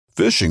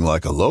Fishing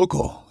like a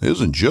local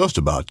isn't just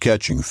about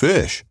catching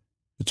fish.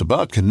 It's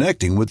about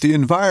connecting with the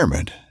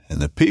environment and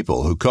the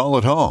people who call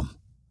it home.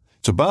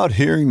 It's about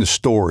hearing the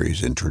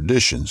stories and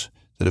traditions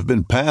that have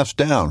been passed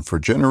down for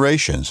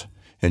generations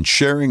and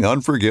sharing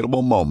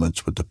unforgettable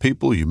moments with the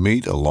people you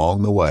meet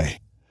along the way.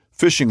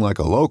 Fishing like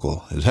a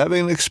local is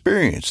having an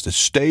experience that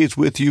stays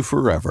with you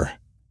forever.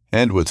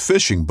 And with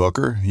Fishing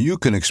Booker, you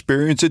can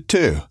experience it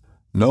too,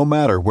 no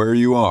matter where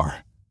you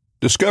are.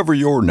 Discover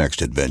your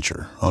next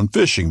adventure on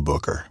Fishing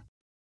Booker.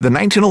 The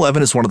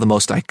 1911 is one of the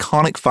most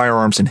iconic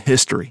firearms in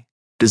history.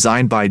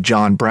 Designed by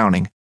John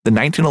Browning, the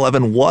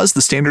 1911 was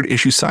the standard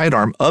issue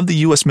sidearm of the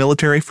U.S.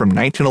 military from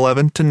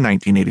 1911 to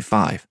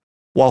 1985.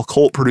 While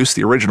Colt produced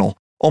the original,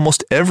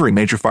 almost every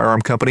major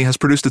firearm company has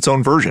produced its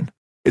own version.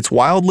 It's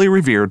wildly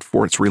revered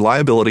for its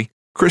reliability,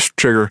 crisp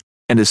trigger,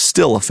 and is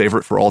still a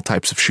favorite for all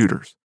types of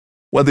shooters.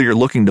 Whether you're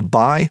looking to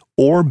buy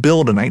or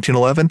build a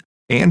 1911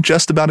 and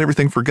just about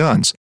everything for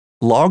guns,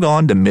 log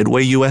on to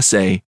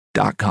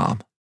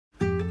MidwayUSA.com.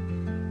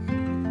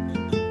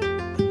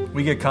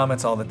 We get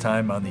comments all the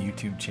time on the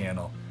YouTube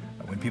channel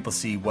when people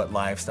see what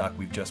livestock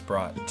we've just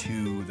brought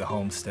to the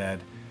homestead.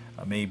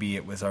 Maybe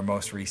it was our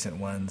most recent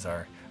ones,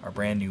 our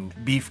brand new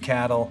beef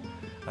cattle,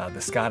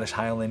 the Scottish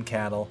Highland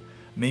cattle.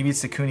 Maybe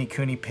it's the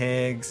Cooney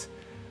pigs.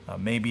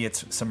 Maybe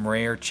it's some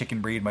rare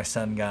chicken breed my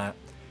son got.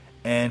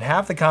 And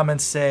half the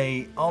comments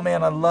say, oh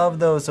man, I love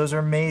those. Those are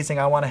amazing.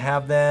 I want to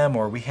have them.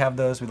 Or we have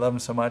those. We love them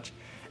so much.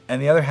 And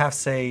the other half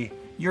say,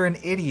 you're an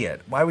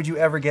idiot. Why would you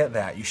ever get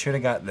that? You should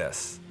have got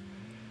this.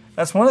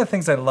 That's one of the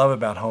things I love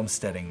about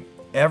homesteading.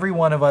 Every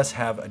one of us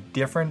have a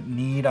different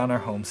need on our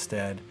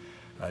homestead,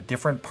 a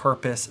different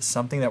purpose,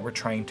 something that we're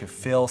trying to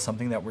fill,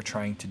 something that we're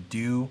trying to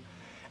do.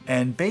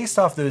 And based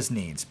off those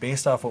needs,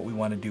 based off what we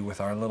want to do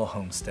with our little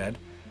homestead,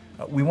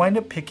 we wind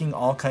up picking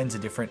all kinds of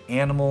different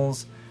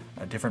animals,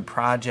 different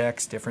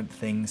projects, different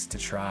things to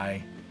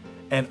try.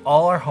 And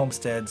all our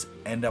homesteads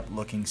end up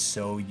looking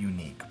so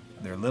unique.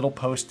 They're little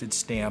postage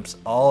stamps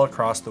all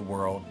across the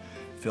world,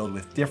 filled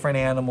with different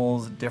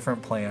animals,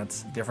 different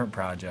plants, different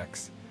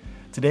projects.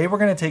 Today we're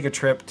going to take a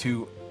trip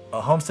to a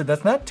homestead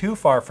that's not too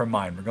far from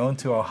mine. We're going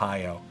to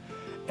Ohio.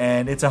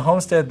 And it's a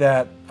homestead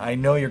that I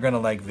know you're going to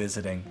like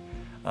visiting.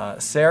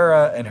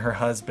 Sarah and her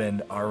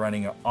husband are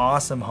running an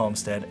awesome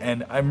homestead,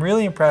 and I'm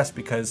really impressed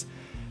because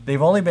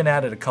they've only been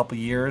at it a couple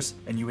years,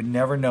 and you would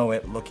never know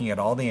it looking at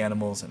all the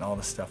animals and all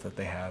the stuff that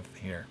they have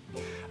here.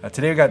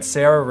 Today we got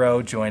Sarah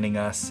Rowe joining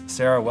us.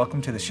 Sarah,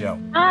 welcome to the show.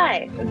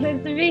 Hi, it's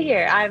nice to be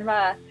here.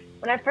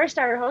 When I first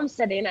started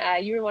homesteading,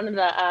 you were one of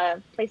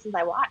the places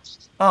I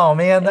watched. Oh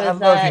man, I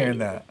love hearing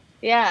that.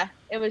 Yeah,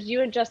 it was you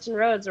and Justin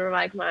Rhodes were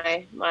like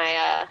my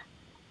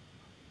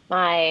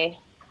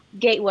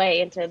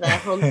gateway into the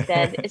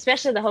homestead,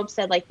 especially the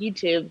homestead like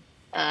YouTube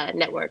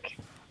network.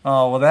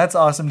 Oh, well, that's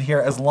awesome to hear,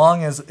 as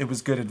long as it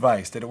was good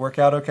advice. Did it work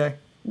out okay?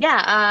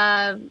 Yeah,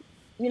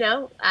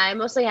 I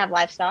mostly have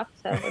livestock,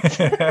 so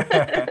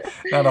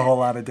not a whole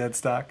lot of dead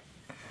stock.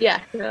 Yeah,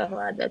 not a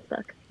lot of dead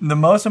stock. The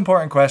most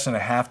important question I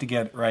have to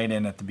get right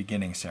in at the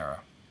beginning, Sarah.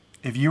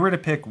 If you were to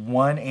pick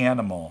one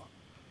animal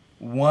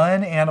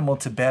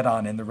to bet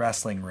on in the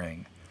wrestling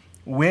ring,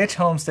 which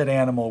homestead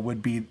animal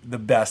would be the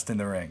best in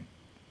the ring?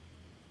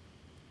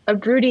 A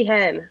broody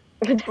hen.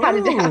 Ooh,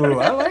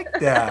 I like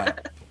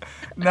that.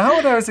 Not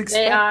what I was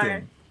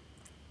expecting.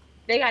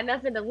 They got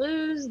nothing to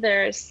lose.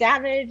 They're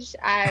savage.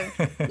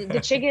 The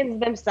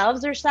chickens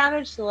themselves are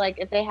savage. So, like,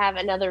 if they have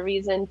another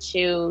reason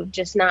to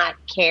just not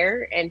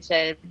care and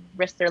to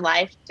risk their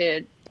life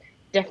to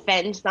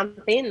defend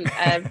something,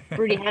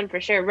 broody hen for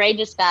sure. Ray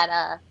just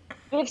got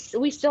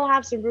we still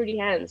have some broody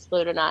hens,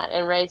 believe it or not,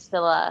 and Ray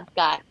still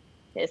got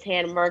his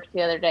hand murked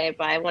the other day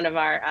by one of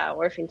our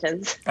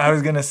Orpingtons. I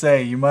was gonna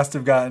say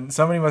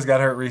somebody must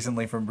got hurt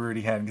recently from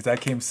broody hen because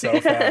that came so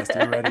fast.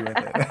 You're ready with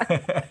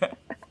it.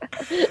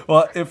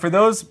 Well, for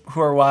those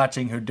who are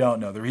watching who don't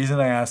know, the reason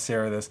I asked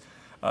Sarah this,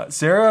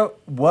 Sarah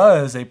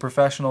was a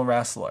professional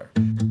wrestler.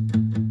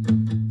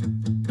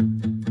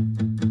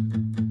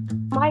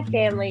 My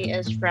family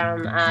is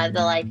from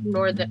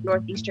the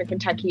northeastern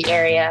Kentucky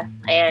area,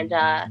 and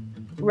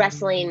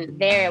wrestling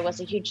there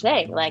was a huge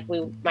thing. Like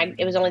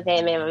it was the only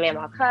thing that made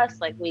my mom cuss.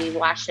 Like we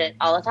watched it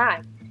all the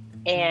time,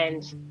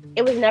 and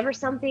it was never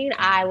something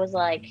I was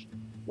like,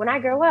 when I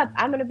grow up,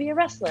 I'm gonna be a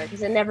wrestler,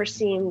 because it never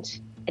seemed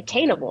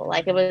attainable.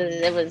 Like it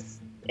was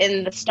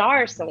in the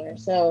stars somewhere.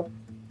 So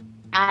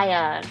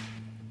I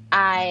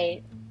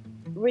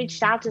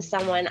reached out to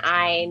someone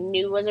I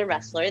knew was a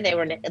wrestler.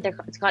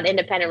 It's called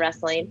independent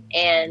wrestling,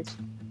 and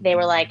they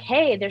were like,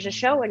 hey, there's a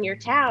show in your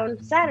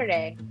town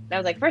Saturday. And I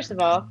was like, first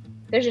of all,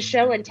 there's a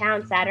show in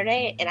town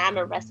Saturday, and I'm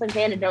a wrestling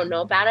fan and don't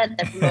know about it.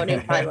 The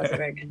promoting probably wasn't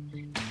very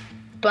good.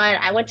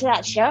 But I went to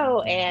that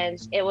show, and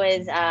it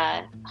was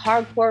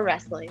hardcore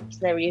wrestling. So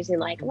they were using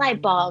like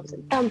light bulbs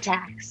and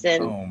thumbtacks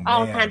and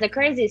all kinds of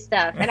crazy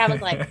stuff. And I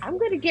was like, I'm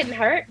good at getting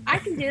hurt. I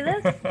can do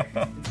this.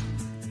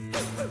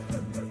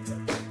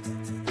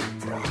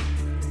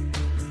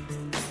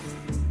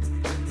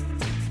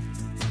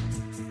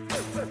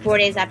 4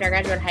 days after I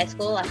graduated high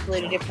school, I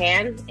flew to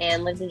Japan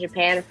and lived in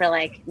Japan for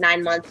like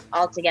 9 months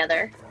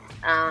altogether,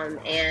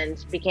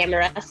 and became a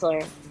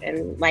wrestler.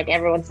 And like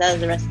everyone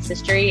says, the rest is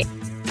history.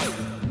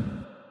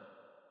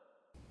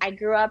 I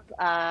grew up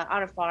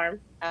on a farm.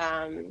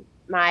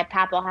 My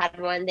papa had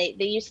one. They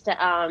used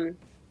to,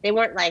 they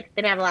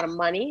didn't have a lot of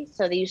money,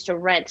 so they used to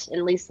rent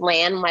and lease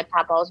land when my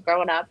papa was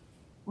growing up.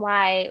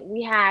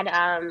 We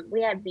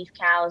had beef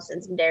cows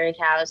and some dairy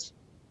cows.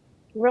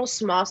 Real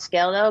small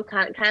scale though,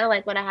 kind of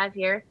like what I have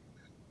here.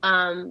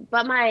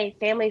 But my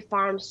family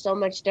farms so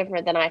much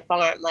different than I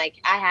farm. Like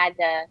I had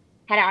to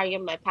argue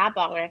with my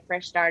papa when I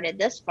first started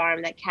this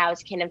farm that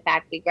cows can in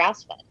fact be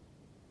grass fed.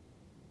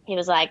 He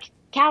was like,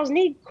 cows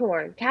need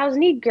corn, cows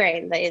need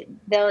grain. They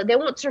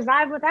won't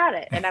survive without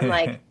it. And I'm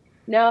like,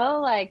 no,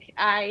 like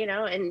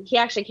and he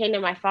actually came to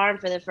my farm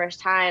for the first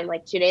time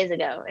like 2 days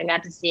ago and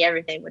got to see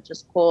everything, which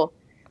was cool.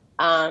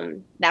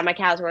 That my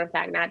cows were in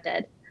fact not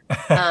dead.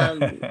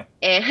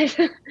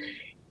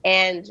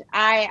 And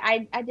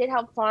I did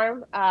help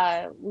farm.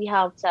 We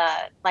helped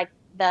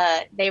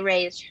they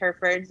raised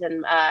Herefords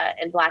and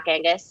Black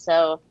Angus,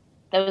 so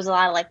there was a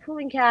lot of like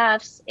cooling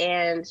calves,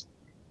 and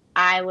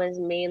I was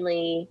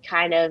mainly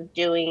kind of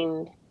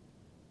doing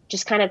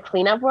just kind of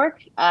cleanup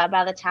work.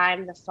 By the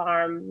time the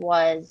farm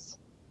was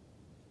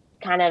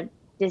kind of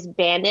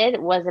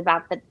disbanded, was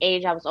about the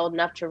age I was old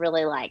enough to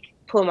really like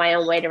pull my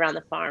own weight around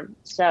the farm.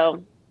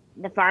 So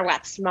the farm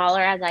got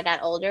smaller as I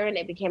got older, and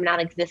it became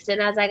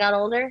non-existent as I got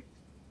older.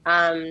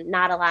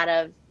 Not a lot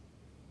of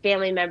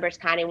family members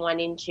kind of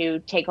wanting to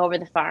take over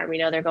the farm.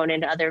 They're going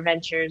into other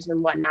ventures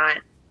and whatnot.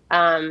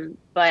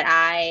 But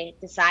I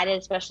decided,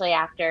 especially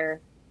after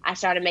I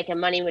started making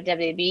money with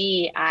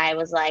WB, I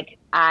was like,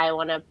 I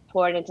want to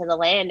pour it into the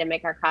land and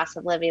make our cost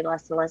of living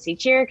less and less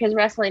each year, because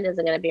wrestling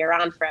isn't going to be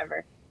around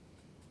forever.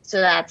 So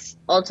that's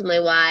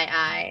ultimately why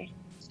I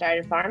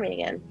started farming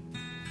again,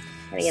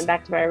 trying to get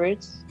back to my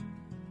roots.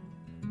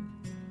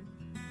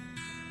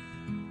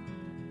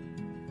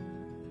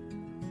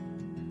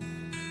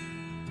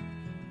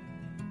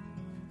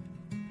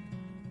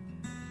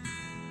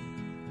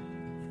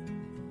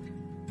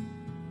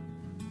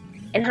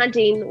 And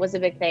hunting was a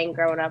big thing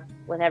growing up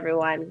with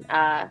everyone.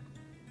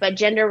 But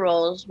gender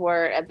roles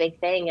were a big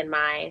thing in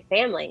my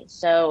family.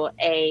 So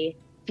a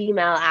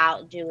female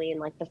out doing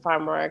like the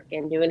farm work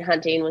and doing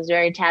hunting was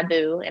very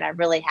taboo. And I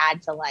really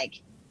had to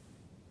like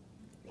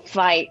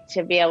fight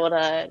to be able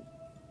to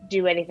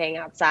do anything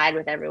outside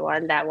with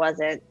everyone that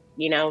wasn't,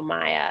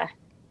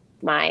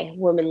 my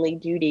womanly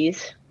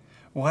duties.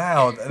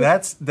 Wow,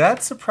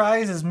 that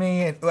surprises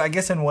me. I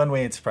guess in one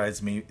way it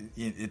surprises me.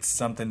 It's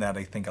something that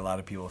I think a lot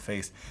of people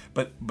face.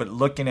 But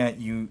looking at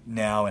you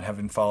now and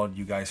having followed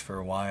you guys for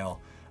a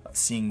while,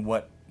 seeing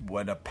what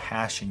a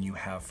passion you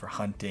have for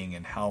hunting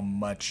and how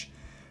much,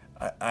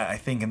 I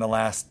think in the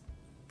last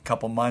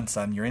couple months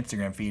on your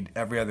Instagram feed,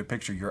 every other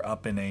picture you're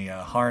up in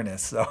a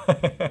harness. So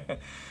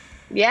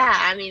yeah,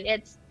 I mean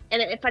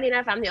funny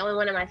enough, I'm the only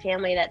one in my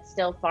family that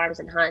still farms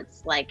and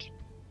hunts. Like,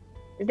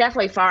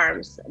 definitely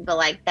farms, but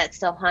like that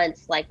still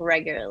hunts like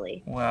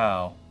regularly.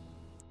 Wow.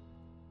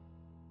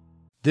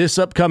 This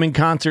upcoming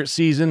concert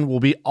season will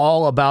be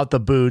all about the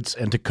boots,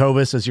 and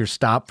Tecovas is your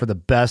stop for the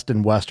best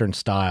in Western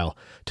style.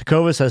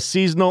 Tecovas has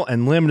seasonal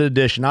and limited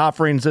edition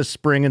offerings this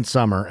spring and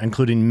summer,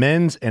 including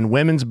men's and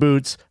women's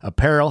boots,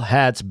 apparel,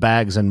 hats,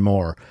 bags, and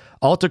more.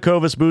 All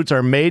Tecovas boots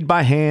are made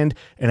by hand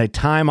in a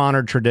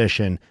time-honored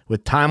tradition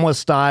with timeless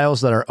styles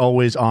that are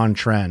always on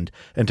trend.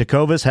 And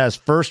Tecovas has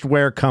first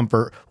wear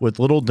comfort with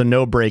little to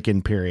no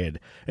break-in period.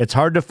 It's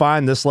hard to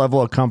find this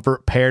level of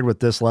comfort paired with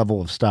this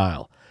level of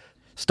style.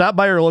 Stop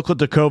by your local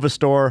Tecovas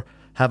store,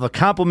 have a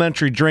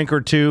complimentary drink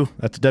or two,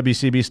 that's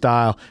WCB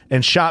style,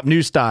 and shop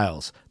new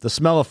styles. The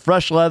smell of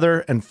fresh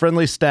leather and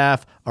friendly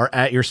staff are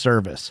at your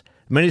service.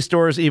 Many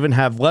stores even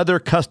have leather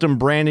custom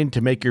branding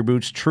to make your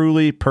boots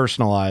truly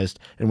personalized.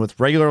 And with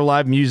regular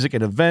live music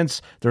and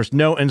events, there's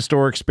no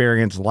in-store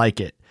experience like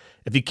it.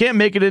 If you can't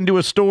make it into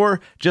a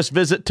store, just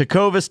visit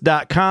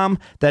tecovas.com.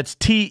 That's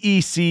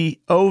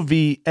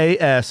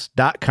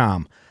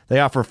TECOVAS.com. They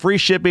offer free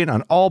shipping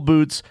on all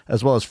boots,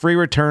 as well as free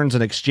returns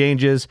and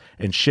exchanges,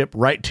 and ship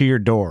right to your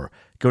door.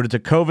 Go to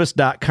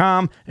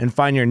tecovas.com and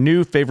find your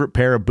new favorite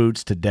pair of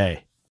boots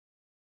today.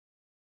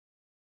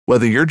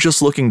 Whether you're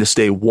just looking to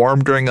stay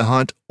warm during a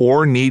hunt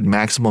or need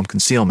maximum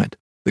concealment,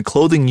 the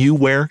clothing you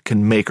wear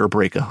can make or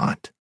break a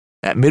hunt.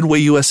 At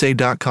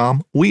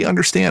MidwayUSA.com, we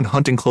understand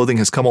hunting clothing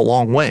has come a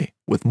long way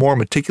with more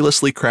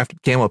meticulously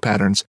crafted camo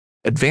patterns,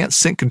 advanced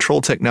scent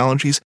control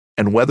technologies,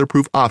 and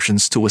weatherproof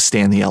options to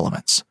withstand the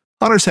elements.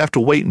 Hunters have to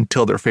wait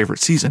until their favorite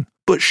season,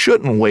 but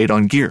shouldn't wait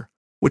on gear,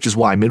 which is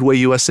why Midway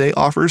USA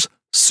offers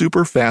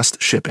super fast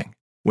shipping.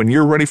 When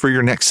you're ready for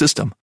your next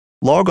system,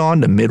 log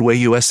on to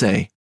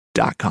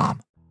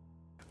MidwayUSA.com.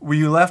 Were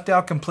you left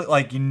out completely?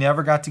 Like you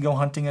never got to go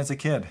hunting as a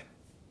kid?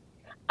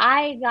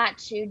 I got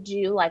to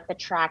do like the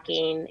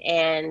tracking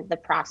and the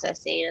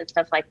processing and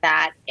stuff like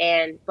that,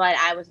 but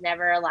I was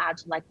never allowed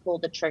to like pull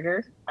the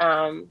trigger.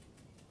 And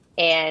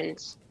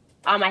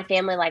all my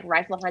family like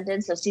rifle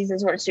hunted, so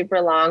seasons weren't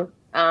super long.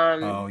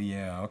 Oh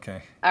yeah,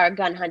 okay. Or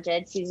gun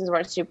hunted, seasons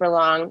weren't super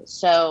long.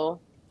 So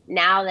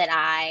now that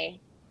I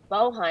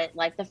bow hunt,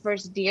 like the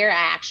first deer I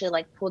actually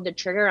like pulled the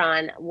trigger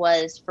on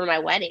was for my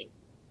wedding.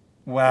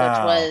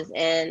 Wow. Which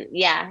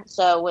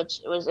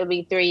was it'll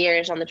be 3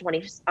 years on the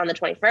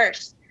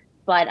 21st.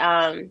 But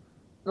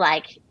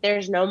like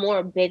there's no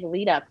more big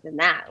lead up than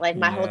that. Like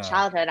my whole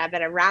childhood I've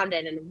been around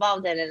it and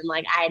involved in it, and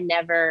like I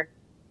never,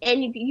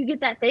 and you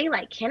get that thing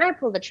like, can I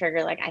pull the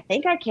trigger? Like I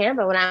think I can,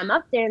 but when I'm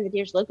up there and the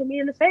deer's looking me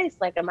in the face,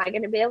 like am I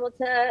going to be able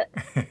to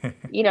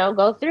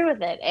go through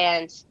with it?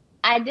 And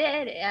I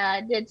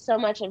did so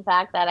much, in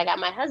fact, that I got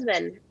my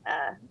husband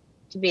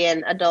to be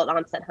an adult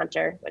onset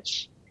hunter,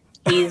 which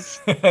he's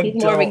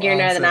more of a gear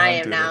nerd than I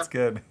am now. That's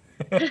good.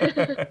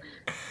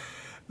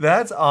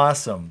 That's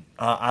awesome.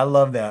 I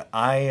love that.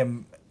 I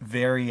am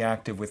very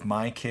active with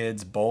my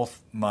kids.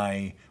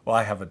 I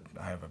have a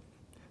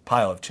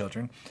pile of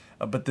children,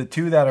 but the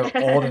two that are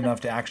old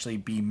enough to actually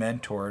be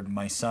mentored.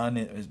 My son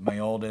is my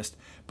oldest,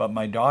 but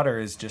my daughter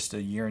is just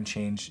a year and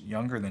change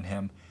younger than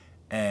him,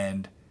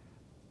 and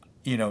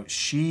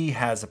she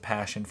has a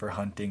passion for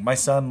hunting. My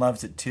son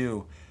loves it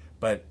too,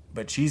 but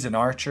she's an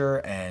archer,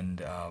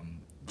 and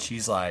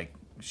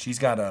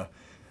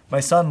my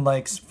son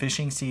likes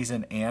fishing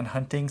season and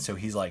hunting, so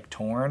he's like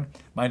torn.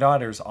 My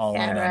daughter's all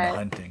in on the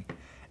hunting,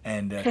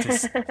 and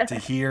to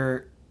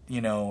hear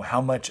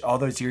how much all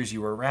those years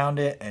you were around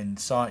it and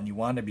saw it and you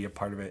wanted to be a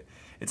part of it.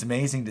 It's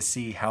amazing to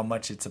see how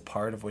much it's a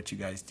part of what you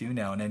guys do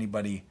now, and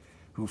anybody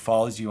who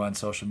follows you on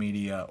social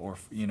media or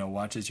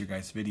watches your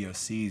guys' videos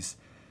sees,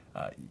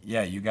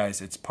 you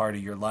guys, it's part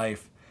of your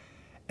life.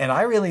 And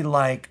I really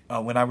like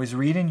when I was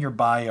reading your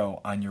bio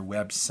on your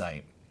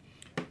website,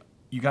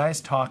 you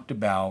guys talked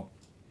about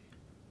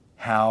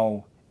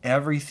how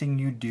everything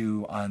you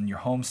do on your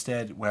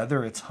homestead,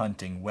 whether it's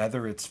hunting,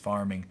 whether it's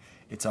farming,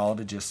 it's all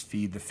to just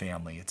feed the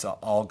family. It's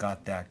all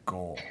got that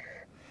goal.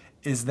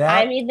 Is that...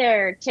 I'm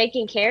either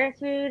taking care of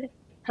food,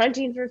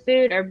 hunting for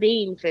food, or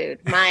being food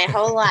my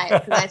whole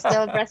life, because I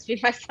still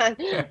breastfeed my son.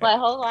 My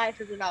whole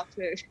life is about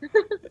food.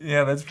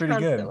 Yeah, that's pretty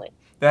Constantly.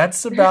 Good.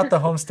 That's about the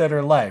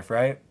homesteader life,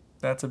 right?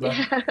 That's about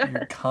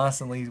you're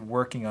constantly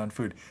working on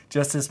food.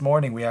 Just this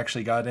morning, we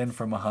actually got in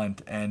from a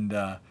hunt, and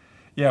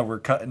we're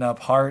cutting up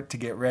heart to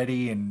get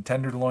ready and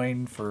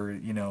tenderloin for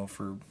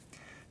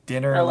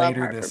dinner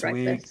later this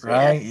week,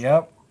 right? Yes.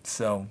 Yep.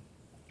 So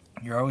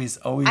you're always.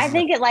 I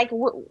think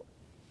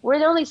we're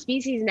the only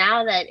species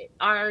now that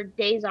our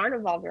days aren't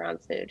involved around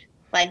food.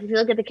 Like if you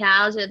look at the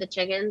cows or the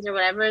chickens or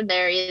whatever,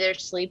 they're either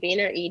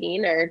sleeping or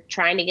eating or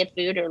trying to get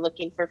food or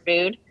looking for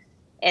food,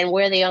 and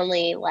we're the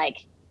only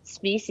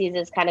species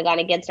that's kind of gone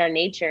against our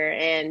nature,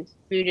 and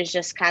food is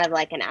just kind of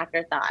like an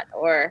afterthought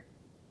or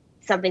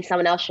something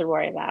someone else should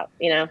worry about,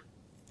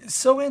 It's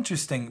so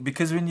interesting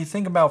because when you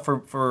think about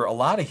for a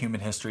lot of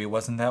human history, it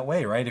wasn't that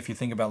way, right? If you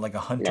think about like a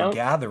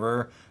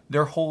hunter-gatherer,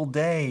 their whole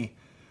day,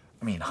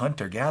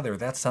 hunter-gatherer,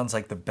 that sounds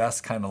like the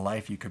best kind of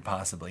life you could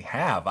possibly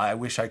have. I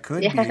wish I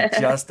could be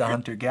just a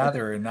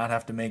hunter-gatherer and not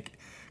have to make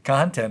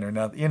content or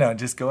nothing,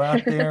 just go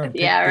out there and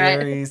pick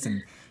berries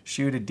and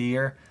shoot a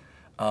deer.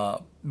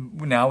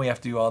 Now we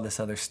have to do all this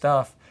other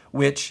stuff,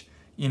 which,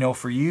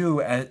 for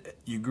you,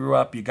 you grew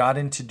up, you got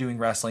into doing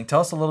wrestling.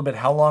 Tell us a little bit,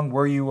 how long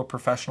were you a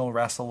professional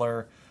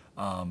wrestler?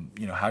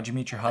 How'd you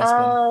meet your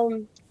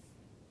husband?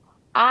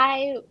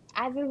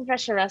 I've been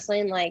professional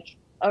wrestling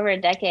over a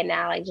decade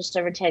now, just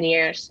over 10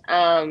 years.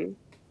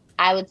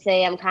 I would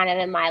say I'm kind of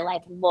in my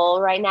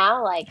lull right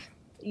now.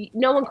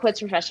 No one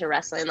quits professional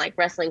wrestling.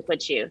 Wrestling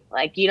quits you.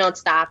 You don't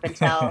stop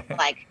until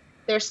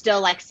there's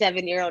still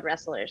 7-year-old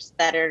wrestlers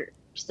that are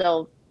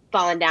still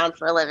falling down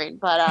for a living.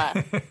 But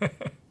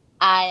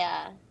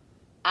I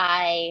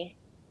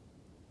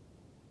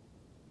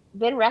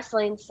been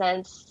wrestling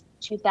since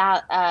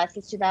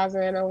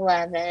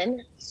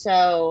 2011,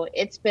 so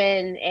it's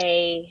been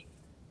a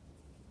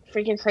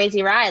freaking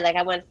crazy ride.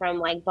 I went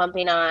from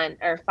bumping on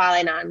or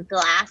falling on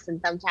glass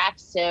and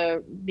thumbtacks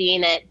to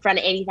being in front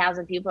of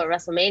 80,000 people at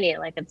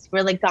WrestleMania. It's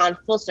really gone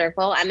full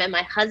circle. I met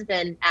my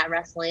husband at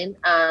wrestling.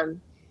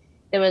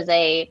 There was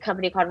a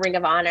company called Ring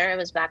of Honor. It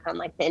was back on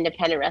the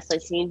independent wrestling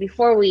scene.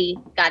 Before we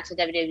got to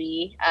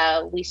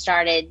WWE, we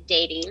started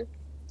dating.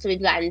 So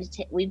we've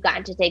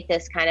gotten to take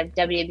this kind of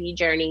WWE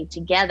journey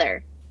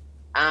together,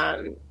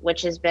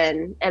 which has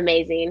been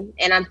amazing.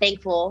 And I'm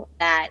thankful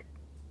that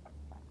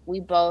we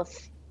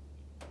both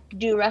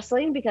do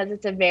wrestling because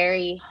it's a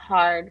very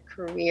hard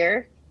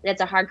career. And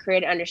it's a hard career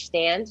to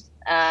understand,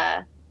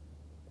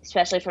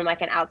 especially from an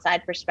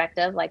outside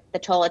perspective, the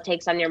toll it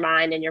takes on your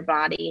mind and your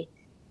body.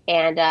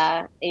 And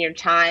in your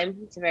time,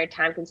 it's a very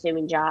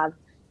time-consuming job.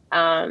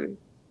 And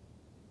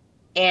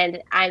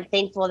I'm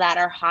thankful that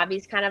our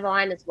hobbies kind of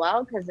align as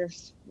well, because if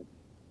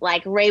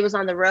Ray was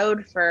on the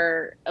road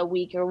for a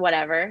week or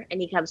whatever, and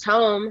he comes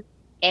home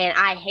and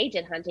I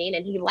hated hunting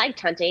and he liked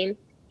hunting,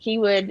 he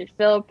would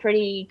feel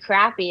pretty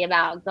crappy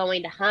about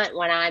going to hunt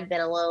when I've been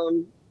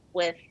alone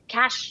with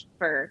Cash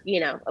for,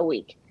 a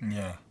week.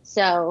 Yeah.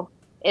 So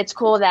it's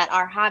cool that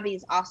our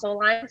hobbies also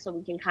align, so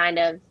we can kind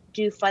of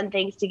do fun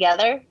things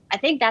together. I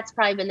think that's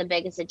probably been the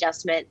biggest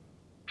adjustment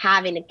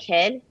having a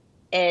kid,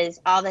 is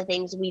all the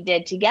things we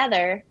did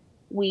together.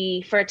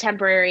 We, for a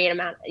temporary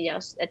amount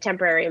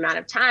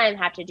of time,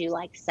 have to do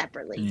like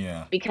separately,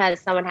 because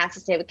someone has to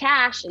stay with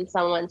Cash and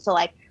someone, so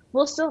like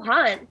we'll still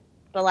hunt,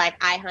 but like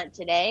I hunt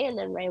today and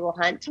then Ray will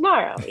hunt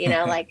tomorrow,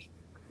 like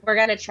we're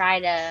going to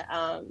try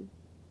to,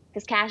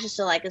 because Cash is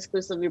still like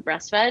exclusively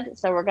breastfed.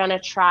 So we're going to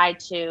try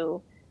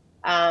to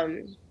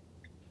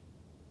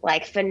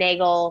like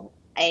finagle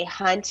a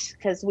hunt,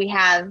 because we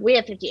have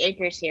 50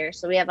 acres here.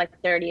 So we have like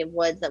 30 of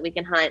woods that we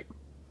can hunt.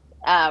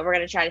 We're going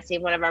to try to see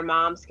if one of our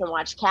moms can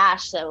watch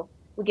Cash, so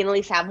we can at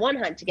least have one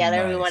hunt together.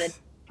 Nice. We want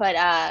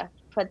to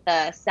put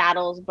the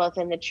saddles both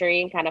in the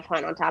tree and kind of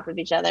hunt on top of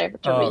each other.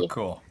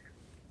 Cool.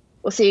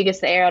 We'll see who gets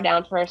the arrow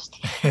down first.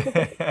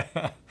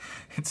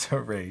 It's a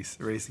race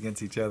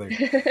against each other.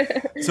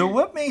 So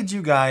what made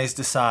you guys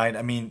decide?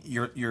 I mean,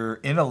 you're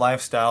in a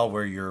lifestyle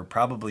where you're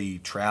probably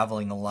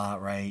traveling a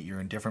lot, right? You're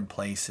in different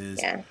places.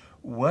 Yeah.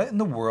 What in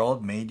the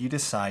world made you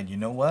decide, you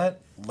know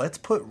what? Let's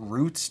put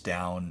roots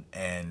down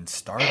and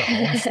start a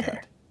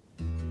homestead?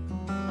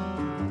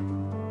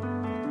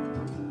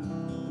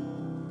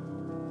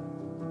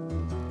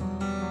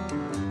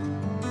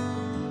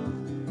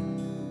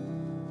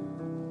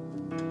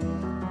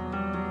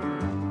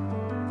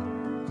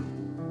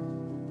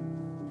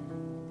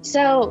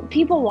 So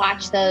people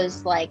watch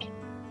those like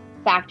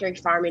factory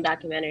farming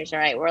documentaries,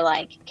 right? Where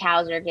like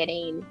cows are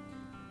getting,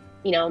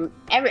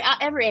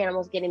 every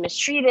animal's getting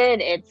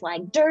mistreated. It's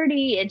like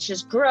dirty. It's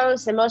just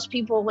gross. And most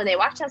people, when they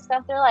watch that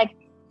stuff, they're like,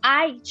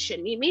 I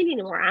shouldn't eat meat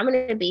anymore. I'm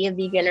going to be a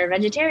vegan or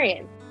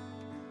vegetarian.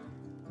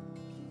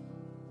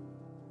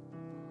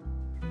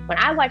 When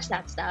I watch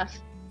that stuff,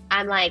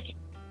 I'm like,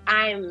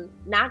 I'm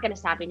not going to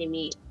stop eating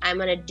meat. I'm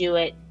going to do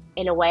it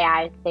in a way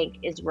I think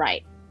is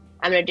right.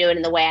 I'm going to do it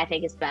in the way I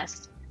think is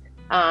best.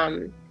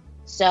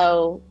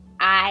 So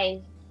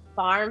I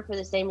farm for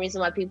the same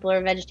reason why people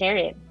are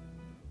vegetarian,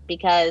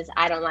 because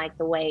I don't like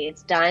the way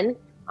it's done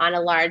on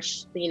a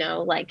large,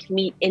 like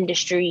meat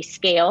industry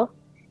scale.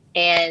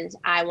 And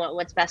I want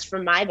what's best for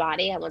my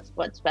body. I want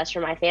what's best for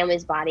my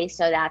family's body.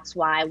 So that's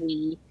why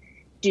we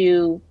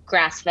do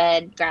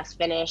grass-fed,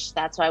 grass-finished.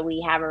 That's why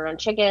we have our own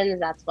chickens.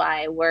 That's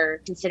why we're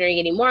considering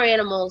getting more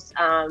animals.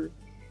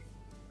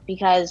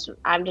 Because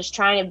I'm just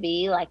trying to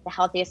be like the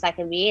healthiest I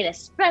can be, and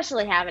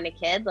especially having a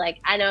kid. Like,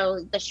 I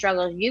know the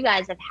struggles you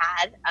guys have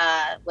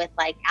had with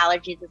like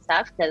allergies and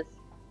stuff, because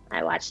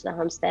I watched the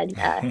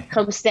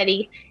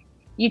Homesteady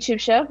YouTube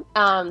show.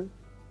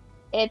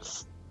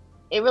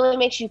 It really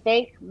makes you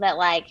think that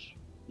like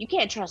you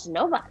can't trust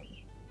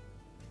nobody,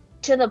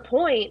 to the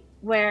point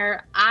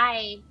where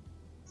I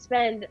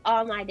spend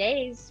all my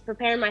days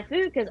preparing my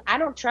food because I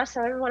don't trust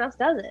how everyone else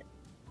does it.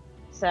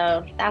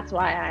 So that's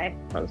why I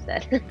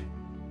homestead.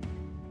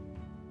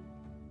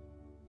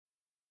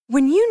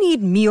 When you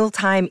need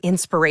mealtime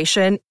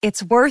inspiration,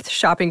 it's worth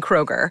shopping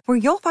Kroger, where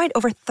you'll find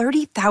over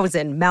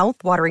 30,000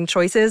 mouth-watering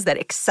choices that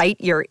excite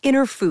your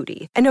inner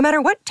foodie. And no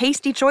matter what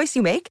tasty choice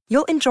you make,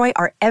 you'll enjoy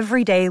our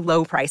everyday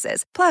low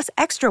prices, plus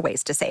extra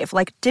ways to save,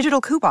 like digital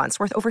coupons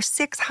worth over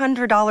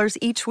 $600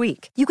 each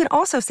week. You can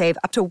also save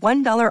up to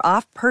 $1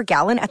 off per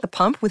gallon at the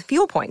pump with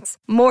fuel points.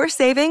 More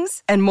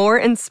savings and more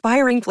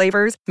inspiring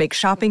flavors make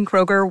shopping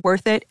Kroger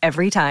worth it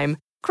every time.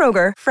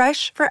 Kroger,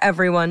 fresh for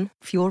everyone.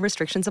 Fuel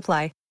restrictions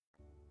apply.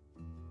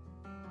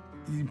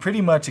 You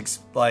pretty much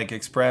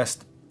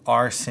expressed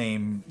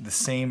the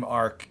same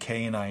arc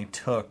Kay and I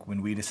took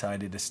when we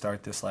decided to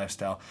start this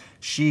lifestyle.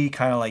 She,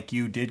 kind of like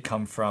you, did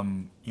come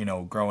from,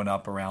 growing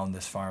up around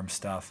this farm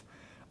stuff.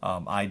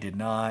 I did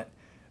not.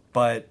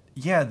 But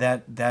yeah,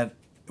 that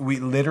we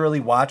literally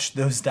watched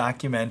those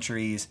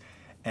documentaries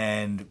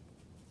and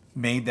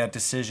made that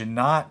decision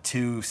not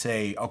to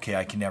say, okay,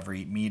 I can never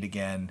eat meat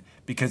again.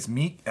 Because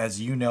meat, as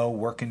you know,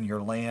 working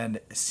your land,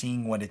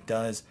 seeing what it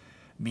does,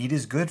 meat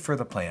is good for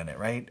the planet,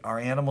 right? Our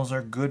animals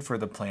are good for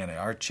the planet.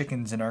 Our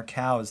chickens and our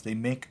cows, they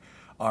make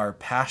our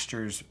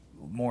pastures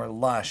more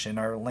lush and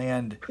our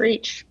land.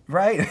 Preach.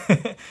 Right?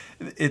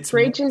 It's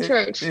preach in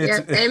church.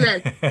 Yeah.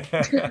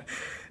 Amen.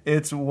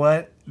 It's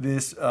what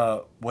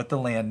the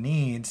land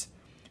needs.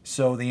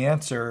 So the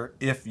answer,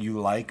 if you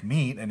like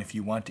meat and if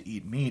you want to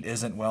eat meat,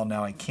 isn't, well,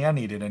 now I can't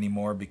eat it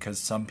anymore because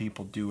some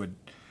people do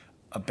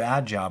a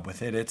bad job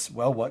with it. It's,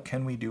 well, what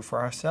can we do for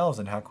ourselves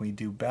and how can we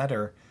do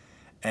better?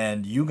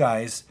 And you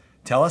guys,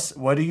 tell us,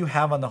 what do you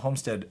have on the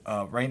homestead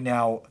right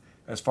now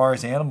as far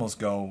as animals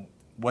go?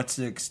 What's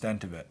the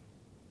extent of it?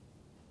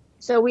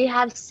 So we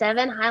have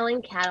 7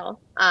 Highland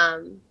cattle.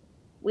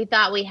 We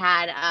thought we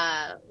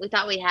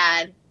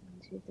had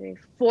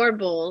 4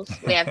 bulls.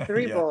 We have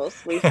 3 Yeah.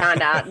 bulls. We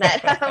found out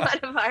that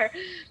one of our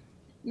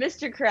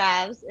Mr.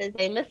 Krabs is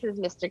a Mrs.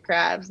 Mr.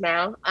 Krabs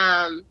now.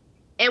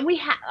 And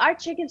our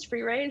chickens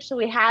free range, so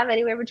we have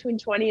anywhere between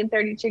 20 and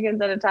 30 chickens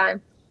at a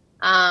time.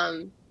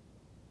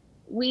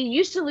 We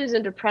used to lose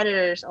them to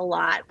predators a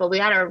lot, but we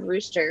had our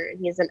rooster.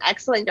 He's an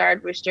excellent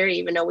guard rooster,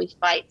 even though we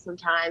fight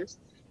sometimes.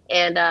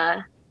 And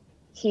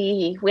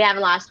we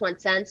haven't lost one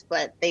since,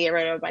 but they get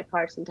rid of it by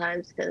car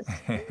sometimes because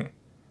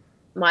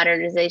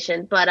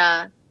modernization.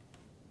 But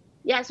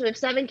yeah, so we have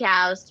 7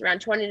 cows,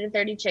 around 20 to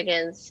 30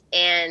 chickens,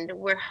 and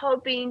we're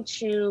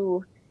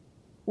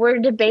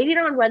debating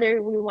on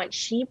whether we want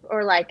sheep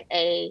or like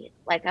a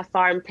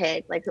farm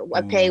pig, like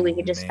a pig we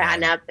could just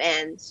fatten up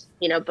and,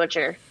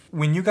 butcher.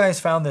 When you guys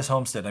found this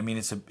homestead, I mean,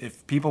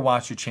 if people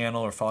watch your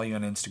channel or follow you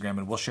on Instagram,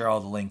 and we'll share all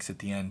the links at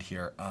the end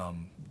here,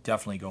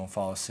 definitely go and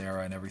follow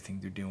Sarah and everything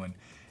they're doing.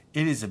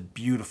 It is a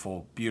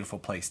beautiful, beautiful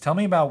place. Tell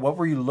me about what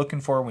were you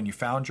looking for when you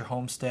found your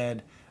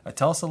homestead?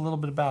 Tell us a little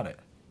bit about it.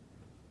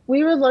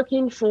 We were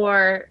looking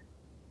for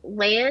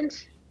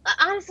land.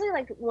 Honestly,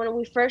 like when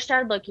we first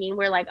started looking,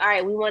 we're like, all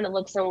right, we want to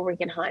look somewhere we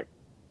can hunt.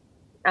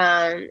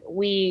 Our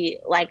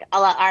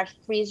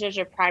freezers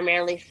are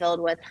primarily filled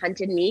with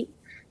hunted meat.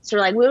 So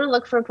we're like, we want to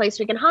look for a place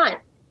we can hunt.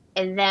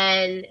 And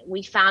then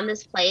we found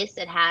this place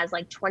that has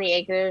like 20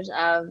 acres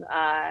of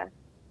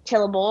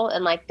tillable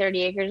and like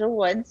 30 acres of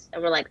woods.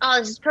 And we're like, oh,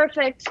 this is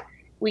perfect.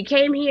 We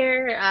came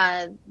here.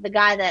 The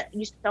guy that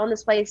used to own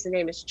this place, his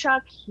name is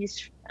Chuck.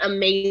 He's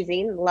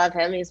amazing. Love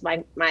him. He's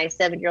my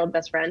 7-year-old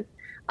best friend.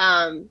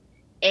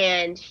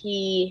 And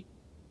he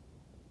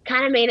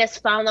kind of made us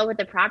fall in love with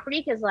the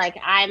property because, like,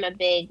 I'm a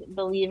big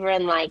believer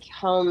in, like,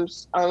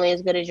 homes only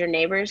as good as your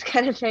neighbors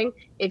kind of thing,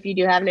 if you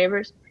do have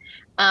neighbors.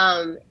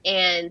 And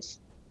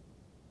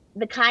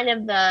the kind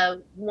of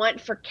the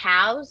want for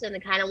cows and the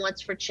kind of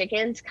wants for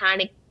chickens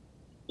kind of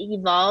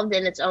evolved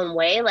in its own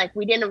way. Like,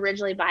 we didn't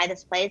originally buy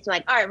this place. We're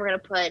like, all right, we're going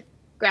to put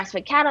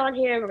grass-fed cattle on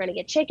here. We're going to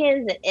get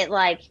chickens. It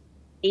like,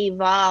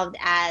 evolved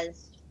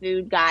as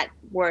food got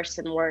worse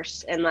and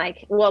worse. And,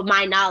 like, well,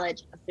 my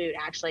knowledge of food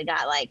actually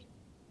got, like,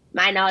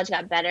 my knowledge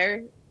got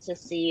better to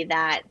see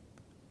that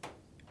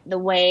the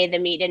way the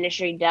meat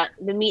industry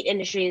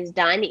is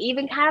done,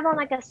 even kind of on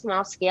like a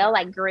small scale,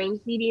 like grain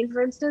feeding,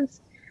 for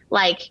instance,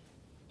 like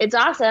it's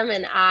awesome.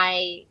 And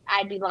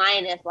I'd be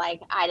lying if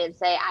like I didn't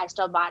say I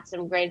still bought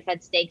some grain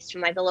fed steaks from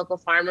like a local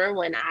farmer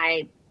when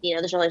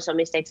there's only so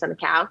many steaks on a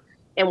cow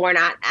and we're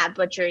not at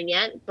butchering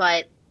yet.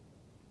 But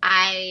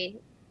I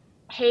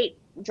hate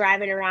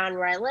driving around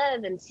where I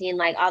live and seeing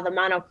like all the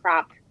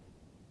monocrop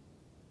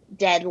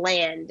dead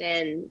land,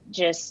 and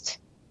just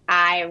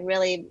I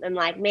really am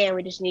like, man,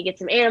 we just need to get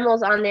some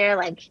animals on there,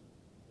 like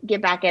get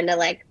back into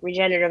like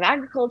regenerative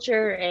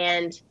agriculture.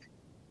 And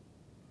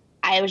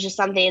it was just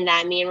something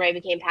that me and Ray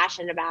became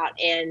passionate about,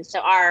 and so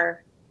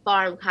our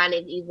farm kind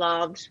of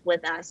evolved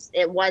with us.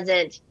 It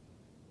wasn't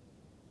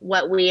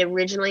what we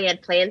originally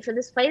had planned for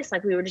this place.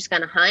 Like we were just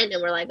gonna hunt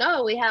and we're like,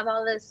 oh, we have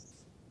all this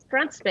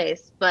front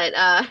space, but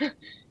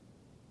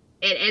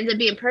it ends up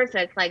being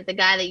perfect. Like the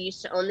guy that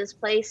used to own this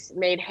place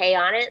made hay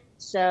on it.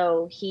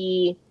 So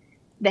the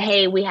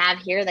hay we have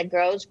here that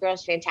grows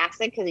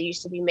fantastic because it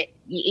used to be,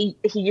 he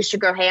used to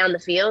grow hay on the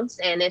fields,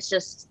 and it's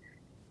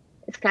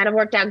kind of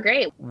worked out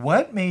great.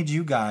 What made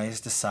you guys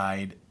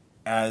decide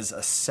as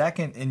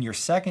in your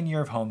second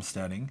year of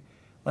homesteading,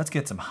 let's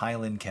get some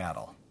Highland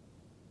cattle?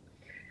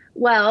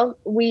 Well,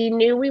 we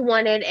knew we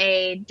wanted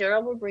a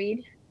durable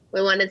breed.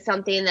 We wanted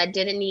something that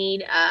didn't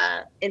need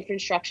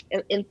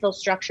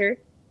infrastructure.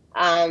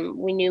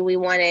 We knew we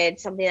wanted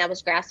something that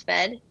was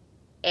grass-fed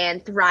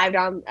and thrived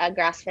on a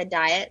grass-fed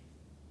diet,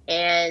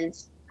 and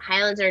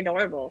Highlands are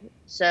adorable.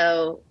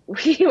 So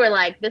we were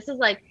like, this is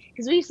like,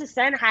 because we used to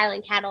send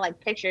Highland cattle like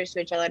pictures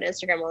to each other on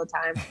Instagram all the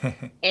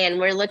time, and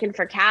we're looking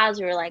for cows.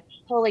 We were like,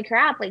 holy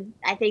crap, like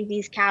I think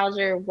these cows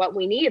are what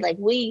we need. Like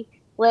we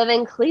live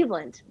in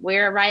Cleveland.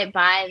 We're right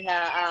by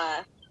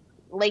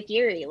the Lake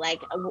Erie.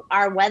 Like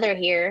our weather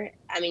here,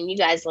 I mean, you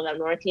guys live up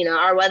north,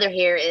 our weather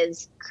here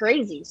is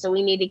crazy. So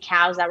we needed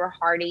cows that were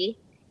hardy,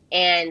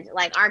 and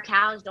like our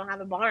cows don't have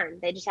a barn.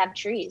 They just have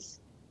trees.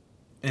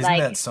 Isn't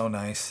that so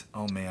nice?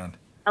 Oh man.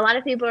 A lot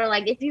of people are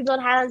like, if you build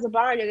Highlands a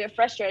barn, you'll get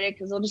frustrated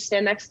because they'll just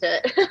stand next to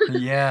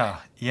it. Yeah.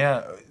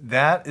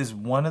 That is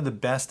one of the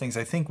best things.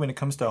 I think when it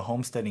comes to a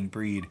homesteading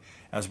breed,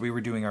 as we were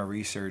doing our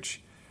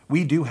research,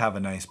 we do have a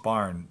nice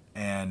barn,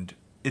 and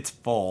it's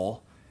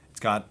full. It's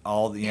got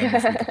all the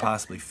animals we could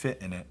possibly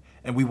fit in it.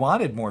 And we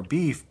wanted more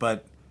beef,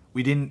 but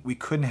we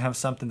couldn't have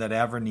something that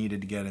ever needed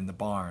to get in the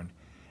barn.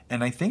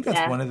 And I think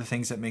that's one of the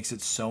things that makes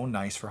it so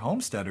nice for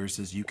homesteaders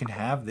is you can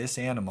have this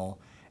animal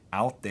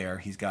out there.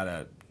 He's got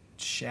a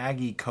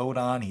shaggy coat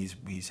on.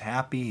 He's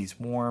happy. He's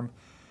warm.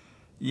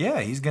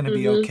 Yeah, he's going to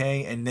be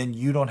okay. And then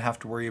you don't have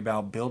to worry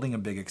about building a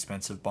big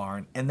expensive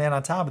barn. And then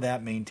on top of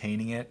that,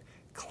 maintaining it,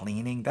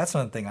 cleaning. That's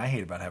one thing I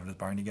hate about having a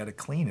barn. You got to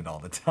clean it all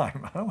the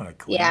time. I don't want to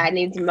clean. Yeah, it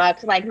needs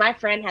muck. Like my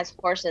friend has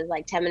horses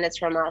like 10 minutes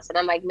from us, and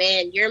I'm like,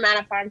 man, your amount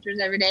of farm chores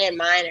every day and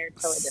mine are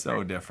totally different.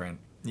 So different.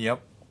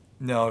 Yep.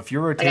 No, if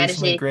you're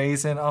rotationally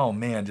grazing, oh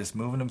man, just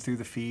moving them through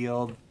the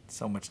field,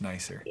 so much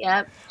nicer.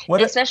 Yep.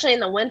 Especially in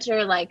the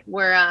winter, like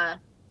where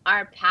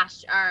our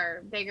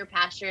bigger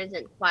pasture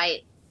isn't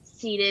quite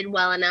seeded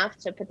well enough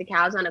to put the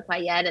cows on it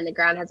quite yet, and the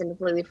ground hasn't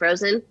completely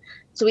frozen.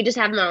 So we just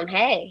have them on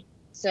hay.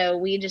 So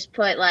we just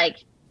put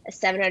like a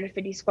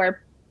 750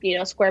 square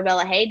bale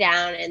of hay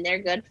down, and they're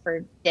good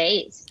for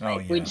days.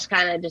 We just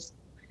kind of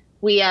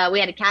we had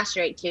to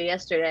castrate 2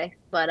 yesterday,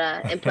 but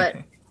and put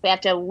We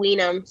have to wean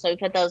them, so we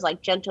put those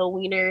like gentle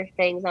weaner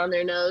things on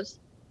their nose.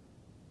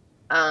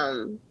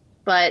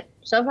 But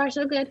so far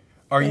so good.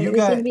 Are you They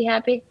guys? seem to be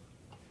happy.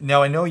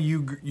 Now I know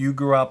you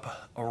grew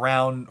up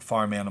around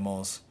farm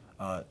animals.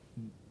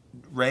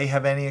 Ray,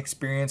 have any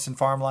experience in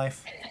farm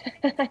life?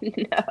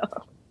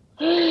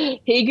 No.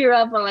 He grew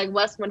up on like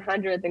West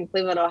 100th in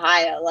Cleveland,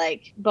 Ohio,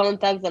 like Bone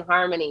Thugs and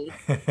Harmony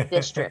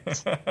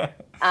district.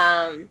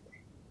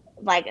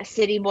 Like a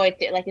city boy,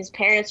 like his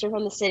parents are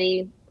from the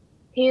city.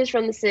 He was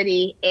from the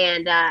city,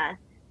 and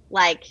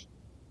like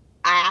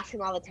I ask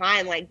him all the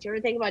time, like, do you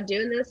ever think about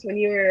doing this when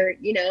you were,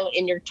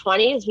 in your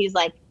 20s? He's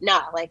like, no.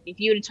 Like, if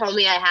you would have told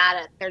me I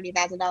had a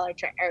 $30,000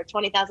 or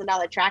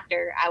 $20,000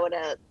 tractor, I would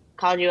have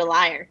called you a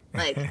liar.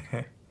 Like,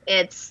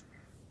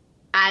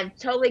 I've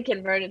totally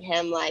converted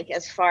him. Like,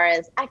 as far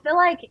as I feel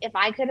like if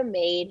I could have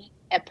made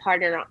a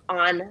partner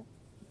on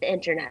the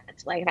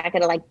internet, like if I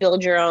could have like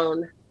build your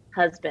own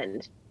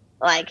husband,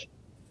 like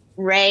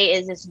Ray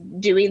is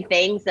just doing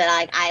things that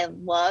like I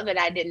love and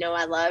I didn't know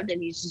I loved,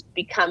 and he's just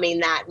becoming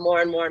that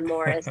more and more and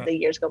more as the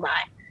years go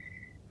by.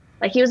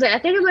 Like he was like, I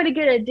think I'm going to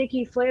get a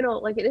Dickie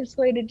flannel, like an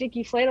insulated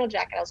Dickie flannel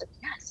jacket. I was like,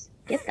 yes,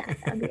 get that.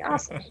 That'd be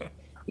awesome.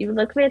 You would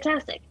look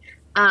fantastic.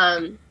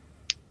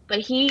 But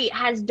he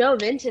has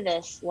dove into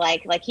this,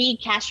 like he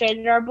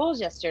castrated our bulls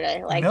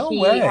yesterday. Like no he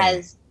way.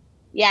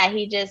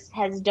 he just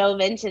has dove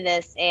into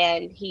this,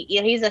 and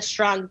he's a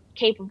strong,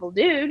 capable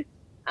dude.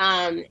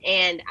 And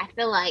I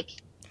feel like,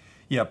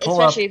 yeah,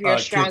 pull up, especially if you're a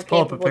strong, kids,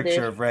 pull up a capable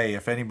picture dude. of Ray.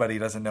 If anybody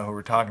doesn't know who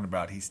we're talking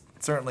about, he's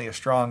certainly a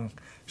strong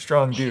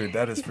dude.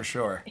 That is for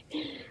sure.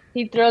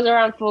 He throws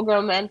around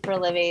full-grown men for a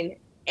living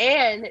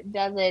and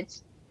does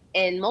it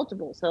in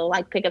multiple. So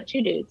like pick up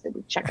 2 dudes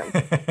and check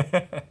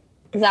them.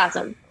 It's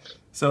awesome.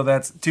 So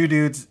that's 2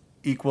 dudes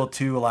equal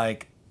to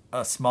like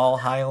a small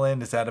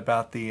Highland. Is that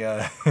about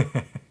the?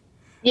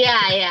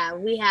 Yeah.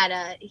 We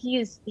had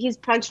he's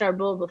punched our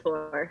bull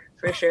before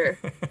for sure.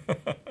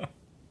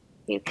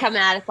 He'd come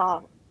at us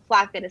all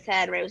flopped at his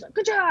head. Ray was like,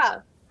 "Good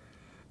job."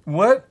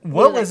 What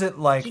was it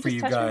like "Did for you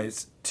you just touch me?"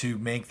 guys to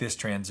make this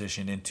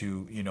transition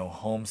into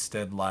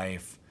homestead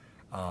life?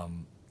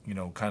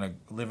 Kind of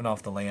living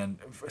off the land,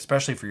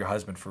 especially for your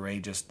husband, for Ray,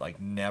 just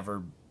like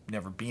never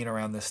being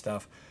around this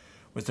stuff.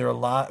 Was there a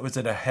lot? Was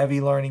it a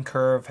heavy learning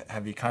curve?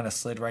 Have you kind of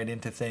slid right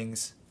into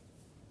things?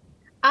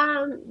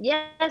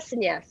 Yes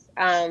and yes.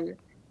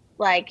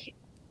 Like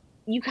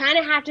you kind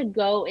of have to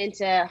go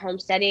into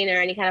homesteading or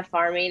any kind of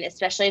farming,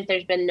 especially if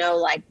there's been no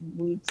like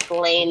roots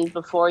laid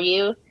before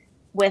you,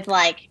 with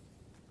like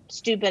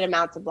stupid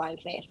amounts of blind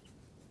faith.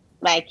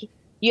 Like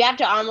you have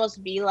to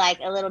almost be like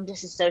a little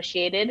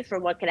disassociated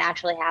from what could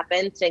actually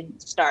happen to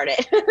start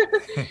it.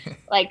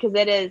 Like, cause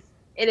it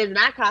is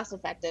not cost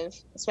effective,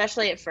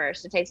 especially at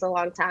first. It takes a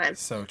long time.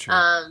 So true.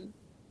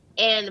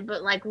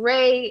 But like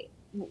Ray,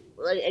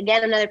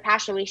 again, another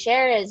passion we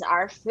share is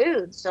our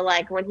food. So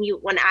like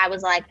when I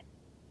was like,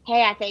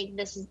 hey, I think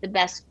this is the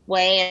best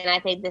way, and I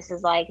think this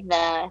is like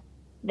the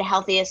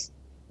healthiest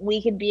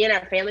we could be and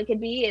our family could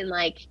be, and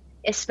like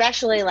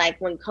especially like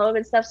when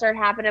COVID stuff started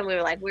happening, we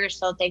were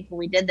so thankful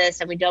we did this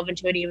and we dove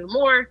into it even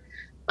more.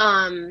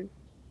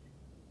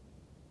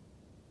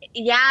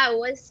 Yeah, it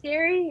was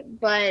scary,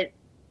 but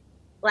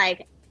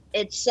like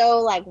it's so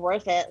like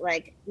worth it.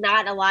 Like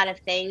not a lot of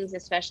things,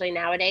 especially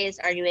nowadays,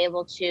 are you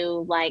able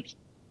to like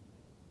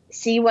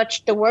see what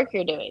the work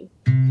you're doing.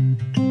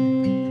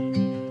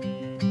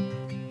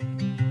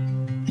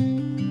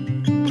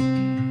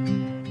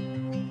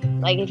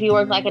 Like if you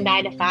work like a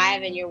 9 to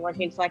 5 and you're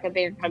working for like a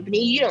bigger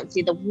company, you don't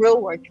see the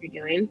real work you're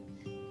doing.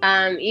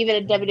 Even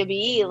at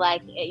WWE,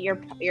 like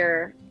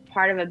you're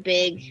part of a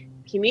big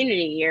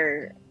community.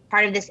 You're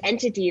part of this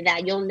entity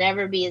that you'll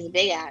never be as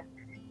big at.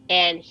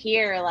 And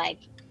here, like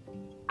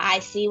I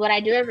see what I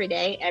do every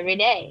day,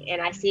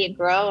 and I see it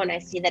grow, and I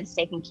see that it's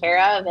taken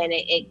care of, and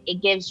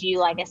it gives you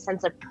like a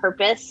sense of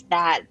purpose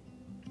that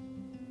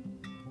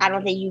I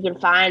don't think you can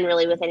find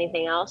really with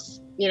anything else.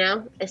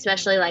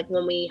 Especially like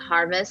when we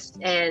harvest,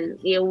 and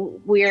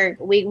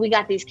we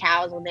got these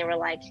cows when they were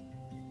like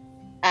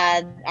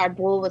our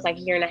bull was like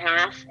 1.5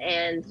 years,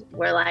 and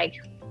we're like,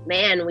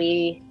 man,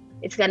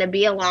 it's gonna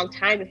be a long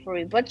time before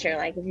we butcher.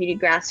 Like if you do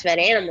grass-fed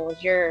animals,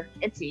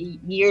 it's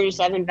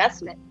years of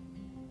investment,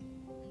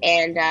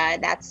 and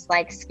that's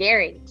like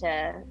scary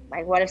to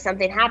like, what if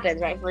something happens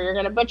right where you're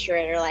gonna butcher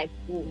it, or like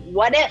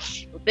what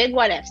if, big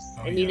what ifs,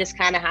 and you just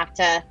kind of have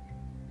to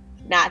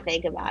not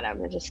think about them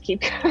and just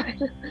keep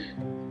going.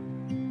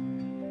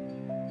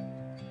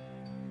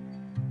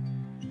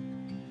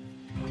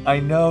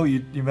 I know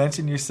you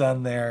mentioned your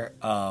son there.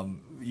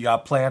 You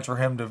got plans for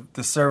him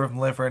to serve him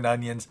liver and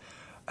onions.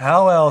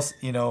 How else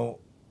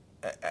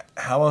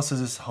is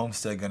this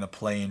homestead going to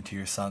play into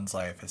your son's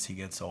life as he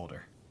gets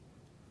older?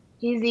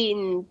 He's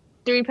eating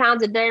 3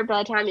 pounds of dirt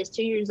by the time he's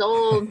 2 years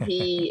old.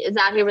 He is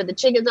out here with the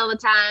chickens all the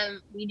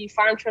time. We do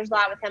farm chores a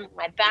lot with him on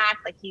my back.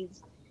 Like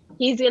he's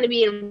going to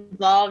be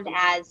involved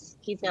as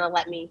he's going to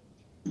let me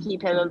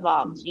keep him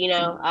involved.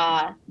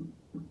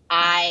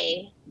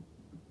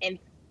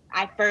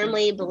 I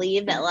firmly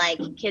believe that like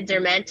kids are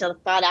meant to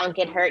fall down,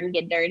 get hurt, and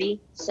get dirty.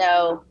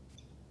 So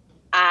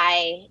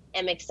I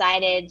am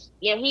excited.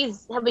 You know,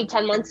 he'll be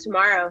 10 months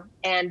tomorrow,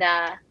 and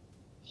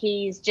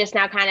he's just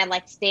now kind of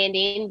like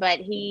standing, but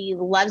he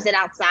loves it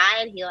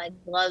outside. He like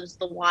loves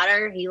the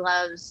water.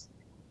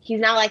 He's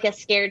not like a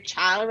scared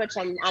child, which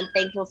I'm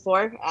thankful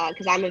for,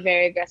 because I'm a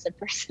very aggressive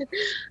person.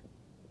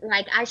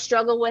 Like I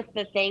struggle with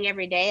the thing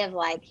every day of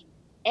like,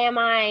 am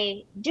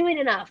I doing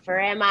enough, or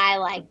am I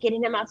like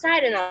getting him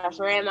outside enough,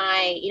 or am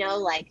I, you know,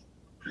 like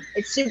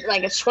it's super,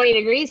 like it's 20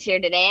 degrees here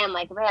today. I'm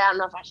like, man, I don't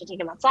know if I should take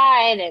him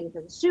outside, and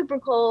because it's super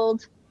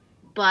cold.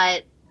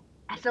 But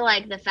I feel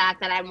like the fact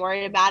that I'm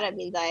worried about it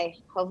means I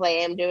hopefully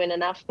am doing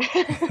enough.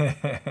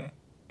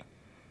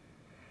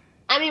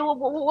 I mean,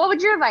 what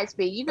would your advice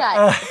be? You got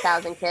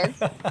 1,000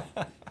 kids.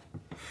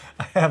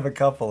 I have a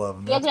couple of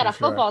them. You guys got a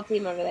football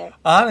team over there.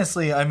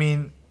 Honestly, I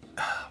mean,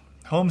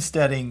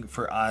 homesteading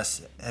for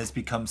us has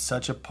become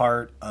such a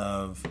part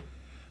of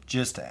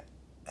just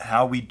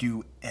how we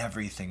do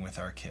everything with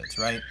our kids,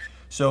 right?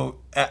 So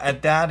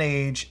at that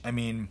age, I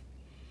mean,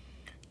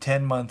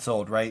 10 months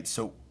old, right?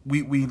 So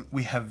we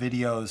have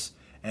videos,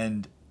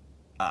 and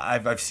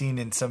I've seen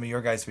in some of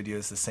your guys'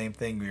 videos the same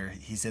thing where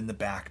he's in the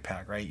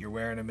backpack, right? You're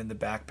wearing him in the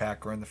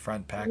backpack or in the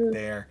front pack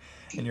there,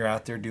 and you're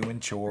out there doing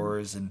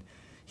chores, and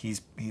he's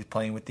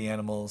playing with the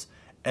animals.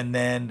 And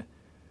then,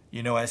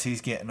 you know, as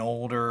he's getting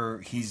older,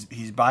 he's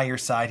by your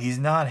side. He's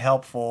not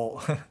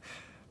helpful.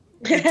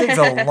 It takes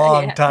a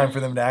long time for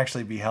them to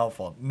actually be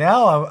helpful.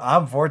 Now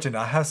I'm fortunate.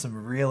 I have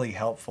some really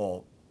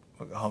helpful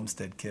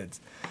homestead kids.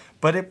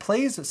 But it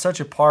plays such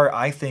a part,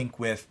 I think,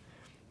 with,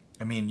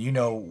 I mean, you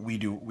know, we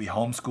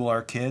homeschool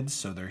our kids,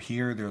 so they're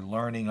here, they're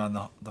learning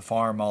on the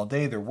farm all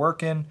day, they're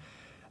working,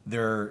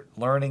 they're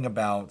learning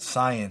about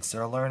science,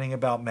 they're learning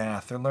about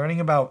math, they're learning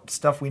about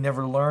stuff we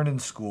never learned in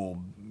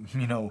school,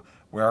 you know,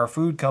 where our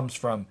food comes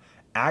from,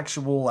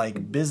 actual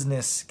like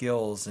business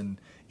skills, and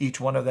each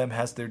one of them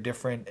has their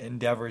different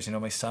endeavors. You know,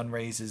 my son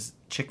raises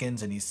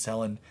chickens, and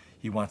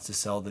he wants to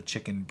sell the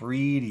chicken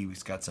breed,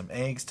 he's got some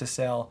eggs to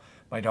sell.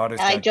 My daughter's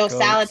got like Joe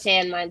goats.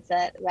 Salatin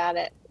mindset about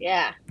it.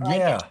 Yeah.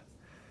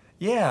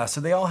 Yeah, so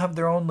they all have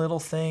their own little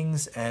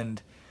things,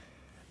 and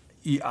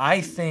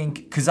I think,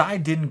 because I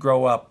didn't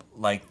grow up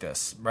like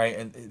this, right?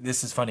 And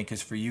this is funny,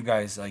 because for you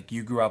guys, like,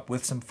 you grew up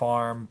with some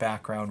farm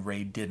background,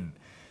 Ray didn't.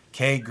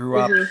 Kay grew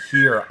up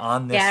here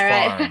on this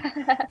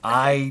farm.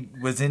 I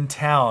was in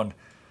town.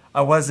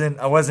 I wasn't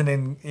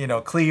in, you know,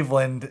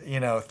 Cleveland,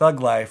 you know, thug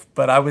life,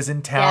 but I was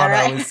in town.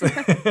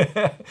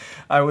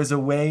 I was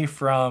away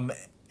from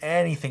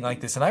anything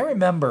like this. And I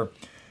remember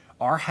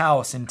our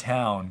house in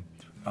town,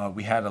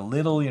 we had a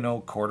little, you know,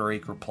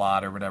 quarter-acre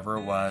plot or whatever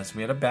it was.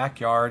 We had a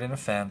backyard and a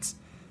fence,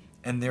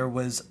 and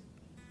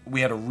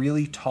we had a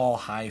really tall,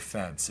 high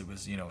fence. It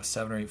was, you know, a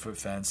 7 or 8 foot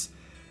fence,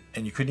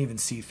 and you couldn't even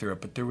see through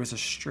it. But there was a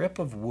strip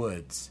of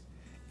woods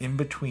in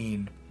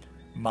between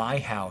my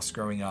house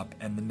growing up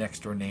and the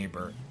next door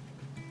neighbor.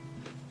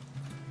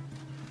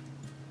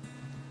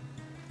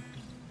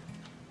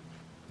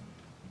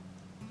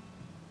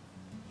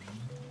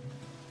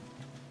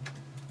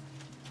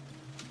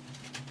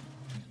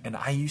 And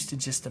I used to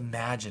just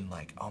imagine,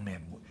 like, oh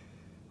man,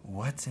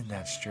 what's in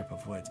that strip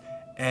of woods?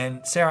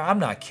 And Sarah, I'm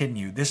not kidding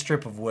you. This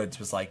strip of woods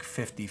was like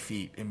 50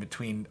 feet in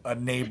between a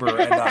neighbor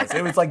and us.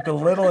 It was like the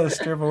littlest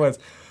strip of woods.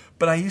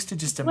 But I used to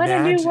just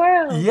imagine. What a new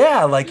world.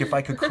 Yeah, like if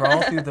I could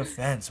crawl through the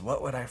fence,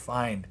 what would I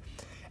find?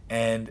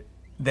 And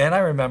then I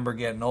remember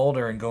getting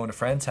older and going to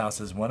friends'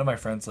 houses. One of my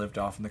friends lived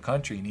off in the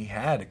country, and he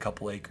had a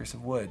couple acres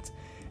of woods,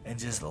 and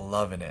just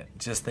loving it.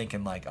 Just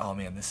thinking like, oh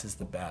man, this is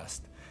the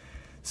best.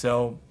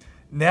 So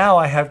now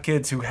I have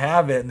kids who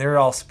have it, and they're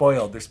all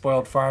spoiled. They're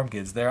spoiled farm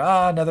kids. They're,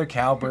 another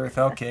cow birth.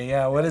 Okay,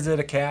 yeah, what is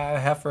it, a cow, a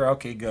heifer?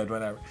 Okay, good,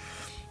 whatever.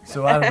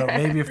 So I don't know.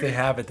 Maybe if they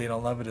have it, they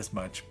don't love it as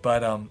much.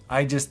 But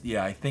I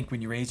think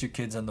when you raise your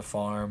kids on the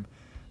farm,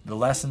 the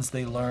lessons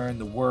they learn,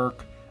 the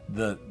work,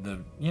 the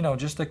you know,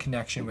 just the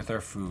connection with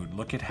our food.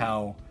 Look at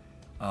how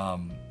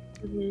in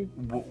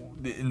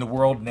the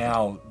world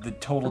now, the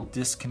total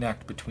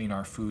disconnect between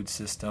our food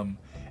system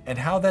and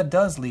how that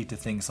does lead to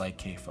things like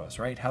CAFOs,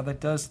 right? How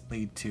that does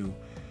lead to,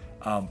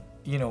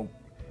 you know,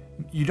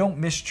 you don't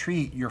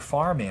mistreat your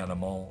farm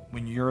animal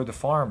when you're the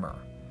farmer.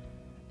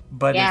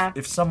 But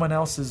if someone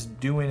else is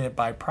doing it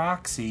by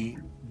proxy,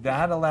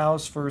 that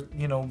allows for,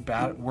 you know,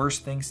 worse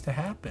things to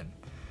happen.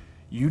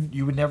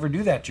 You would never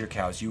do that to your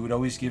cows. You would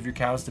always give your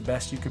cows the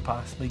best you could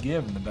possibly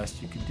give and the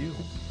best you could do.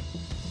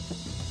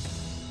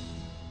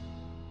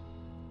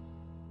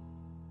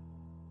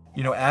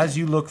 You know, as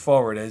you look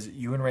forward, as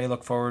you and Ray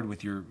look forward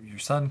with your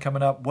son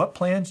coming up, what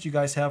plans do you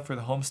guys have for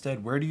the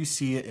homestead? Where do you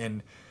see it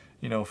in,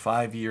 you know,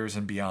 5 years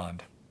and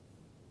beyond?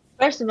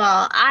 First of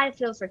all, I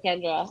feel for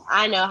Kendra.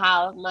 I know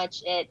how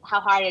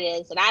hard it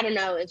is. And I don't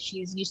know if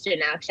she's used to it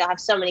now because she'll have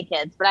so many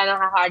kids, but I know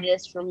how hard it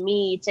is for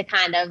me to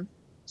kind of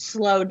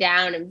slow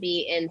down and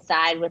be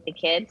inside with the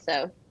kids.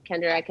 So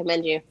Kendra, I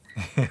commend you.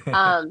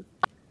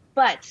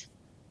 But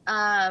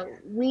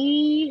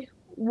we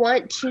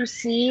want to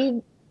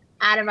see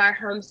out of our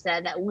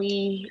homestead that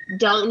we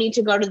don't need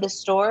to go to the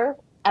store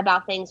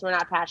about things we're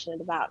not passionate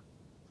about,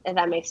 if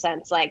that makes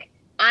sense. Like,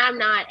 I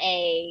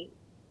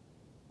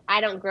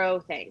don't grow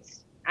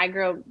things. I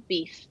grow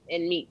beef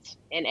and meat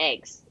and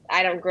eggs.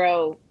 I don't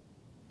grow,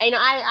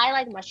 I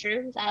like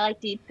mushrooms. I like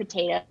to eat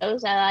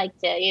potatoes. I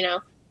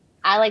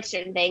like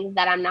certain things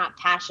that I'm not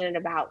passionate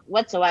about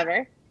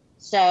whatsoever.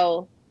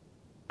 So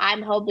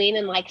I'm hoping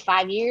in like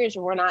 5 years,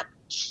 we're not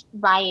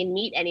buying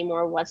meat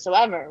anymore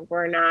whatsoever.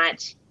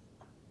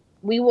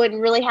 We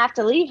wouldn't really have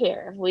to leave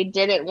here if we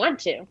didn't want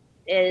to,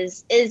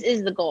 is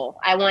the goal.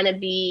 I want to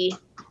be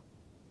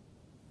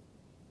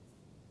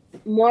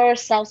more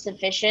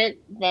self-sufficient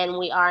than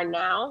we are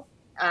now.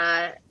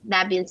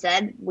 That being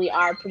said, we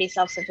are pretty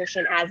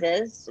self-sufficient as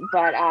is,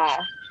 but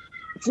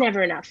it's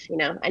never enough.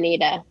 I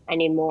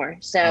need more.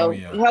 So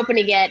we're hoping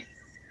to get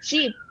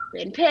sheep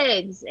and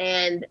pigs,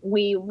 and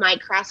we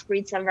might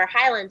crossbreed some of our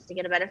Highlands to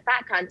get a better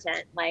fat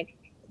content. Like,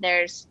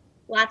 there's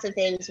lots of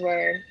things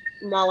we're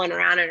mulling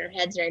around in our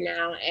heads right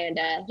now, and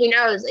who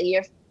knows,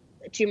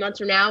 2 months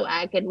from now,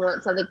 I could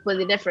want something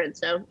completely different.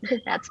 So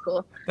that's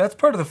cool. That's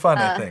part of the fun,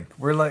 I think.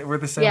 We're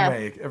the same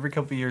way. Every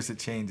couple of years it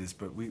changes,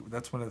 but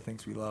that's one of the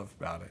things we love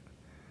about it.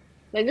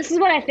 Like, this is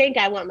what I think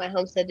I want my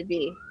homestead to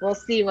be. We'll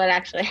see what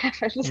actually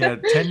happens. Yeah,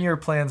 10-year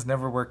plans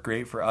never work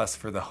great for us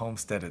for the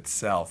homestead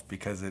itself,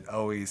 because it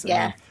always,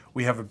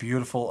 we have a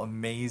beautiful,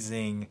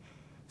 amazing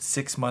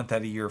 6-month out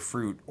of year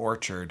fruit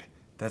orchard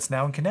that's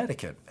now in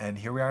Connecticut, and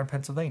here we are in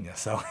Pennsylvania.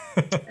 So,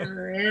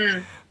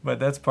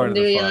 but that's part of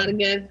the fun. Doing a lot of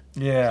good.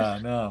 Yeah,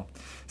 no.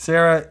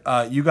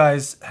 Sarah, you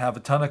guys have a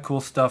ton of cool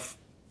stuff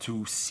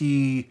to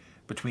see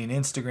between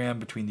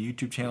Instagram, between the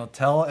YouTube channel.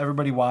 Tell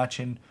everybody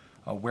watching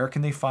where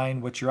can they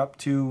find what you're up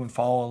to and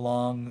follow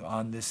along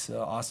on this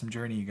awesome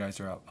journey you guys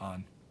are up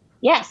on.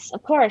 Yes,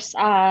 of course.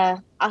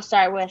 I'll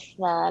start with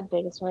the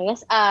biggest one, I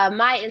guess.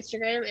 My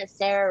Instagram is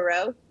Sarah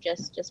Rowe,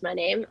 just my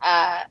name.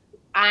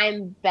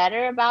 I'm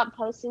better about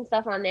posting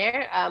stuff on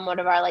there. One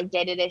of our like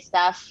day-to-day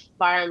stuff,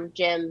 farm,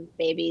 gym,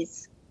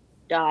 babies,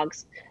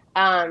 dogs.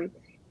 And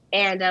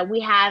we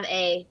have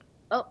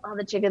all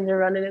the chickens are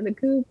running in the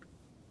coop.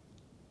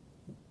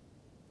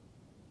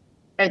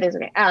 Everything's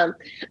okay.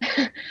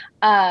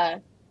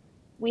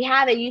 We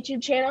have a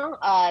YouTube channel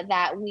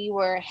that we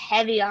were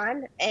heavy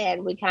on,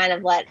 and we kind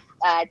of let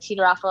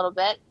teeter off a little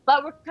bit,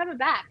 but we're coming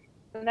back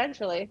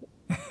eventually.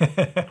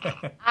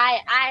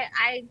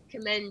 I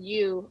commend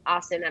you,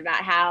 Austin,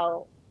 about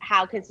how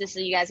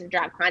consistently you guys have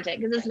dropped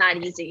content, because it's not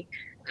easy.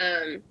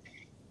 But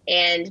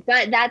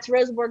that's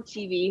Roseborg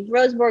TV.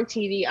 Roseborg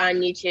TV on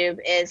YouTube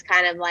is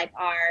kind of like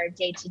our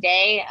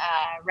day-to-day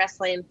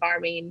wrestling,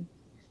 farming,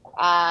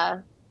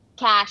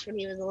 Cash when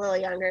he was a little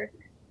younger,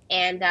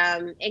 and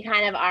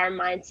kind of our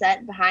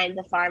mindset behind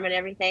the farm and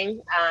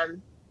everything.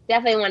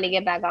 Definitely want to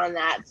get back on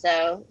that,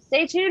 so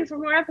stay tuned for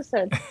more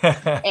episodes.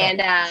 And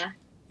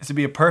this would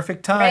be a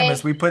perfect time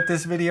as we put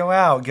this video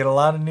out, get a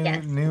lot of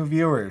new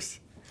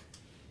viewers.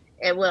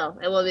 It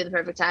will be the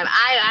perfect time.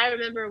 I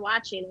remember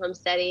watching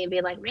Homesteading and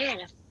being like, man,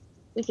 if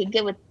we could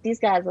get with these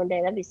guys one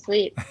day, that'd be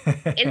sweet.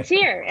 And it's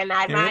here, and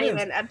I've not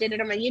even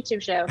updated on my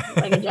YouTube show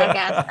like a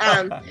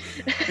jackass.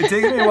 It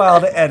takes me a while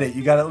to edit.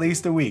 You got at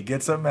least a week.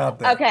 Get something out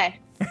there. Okay,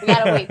 we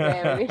got a week,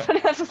 man. We put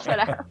an episode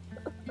out.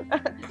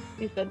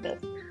 You said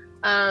this.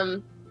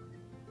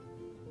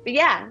 But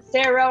yeah,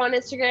 Sarah Rowe on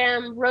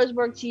Instagram,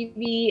 Roseborg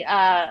TV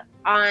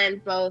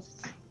on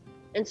both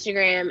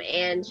Instagram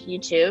and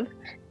YouTube.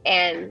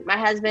 And my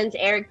husband's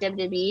Eric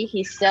WWE.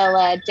 He's still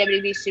a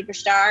WWE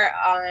superstar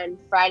on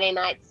Friday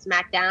Night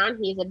SmackDown.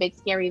 He's a big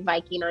scary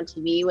Viking on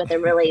TV with a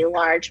really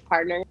large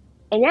partner.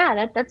 And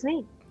yeah, that's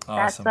me. Awesome.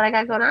 That's what I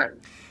got going on.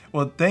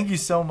 Well, thank you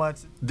so much.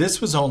 This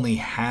was only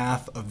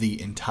half of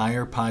the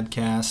entire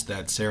podcast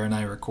that Sarah and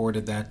I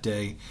recorded that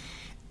day.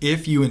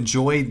 If you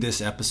enjoyed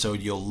this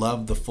episode, you'll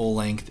love the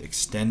full-length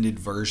extended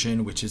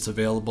version, which is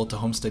available to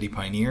Homesteady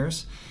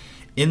Pioneers.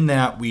 In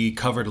that, we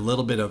covered a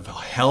little bit of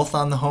health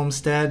on the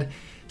homestead.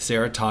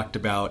 Sarah talked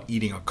about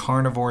eating a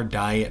carnivore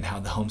diet and how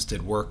the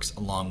homestead works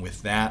along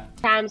with that.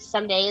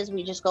 Some days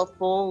we just go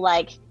full,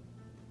 like,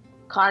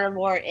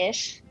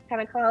 carnivore-ish,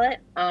 kind of call it.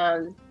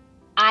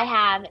 I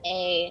have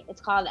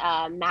it's called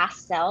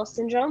mast cell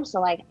syndrome.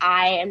 So, like,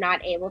 I am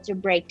not able to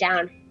break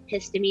down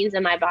histamines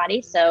in my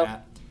body. So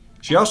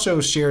she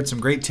also shared some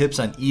great tips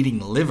on eating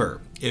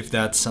liver, if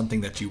that's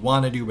something that you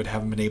want to do but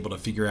haven't been able to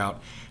figure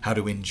out how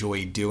to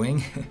enjoy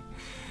doing.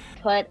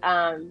 Put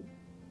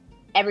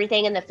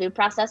everything in the food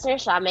processor.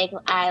 So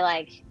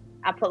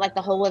I put like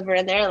the whole liver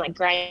in there and like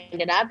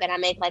grind it up, and I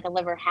make like a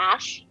liver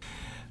hash.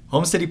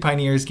 Homesteady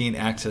Pioneers gain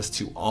access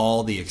to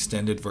all the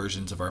extended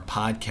versions of our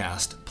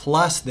podcast.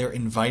 Plus, they're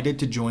invited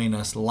to join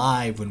us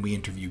live when we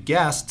interview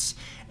guests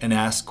and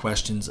ask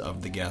questions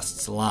of the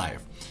guests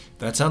live. If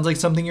that sounds like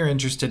something you're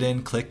interested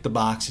in, click the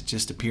box that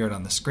just appeared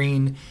on the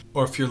screen.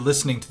 Or if you're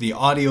listening to the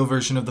audio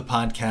version of the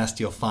podcast,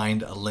 you'll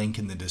find a link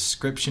in the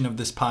description of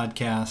this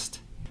podcast.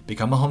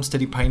 Become a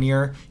Homesteady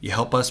Pioneer. You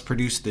help us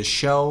produce this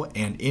show,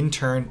 and in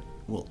turn,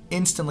 will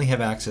instantly have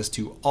access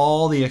to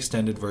all the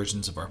extended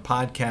versions of our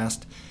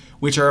podcast,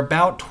 which are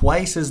about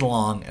twice as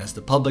long as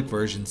the public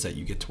versions that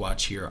you get to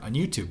watch here on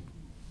YouTube.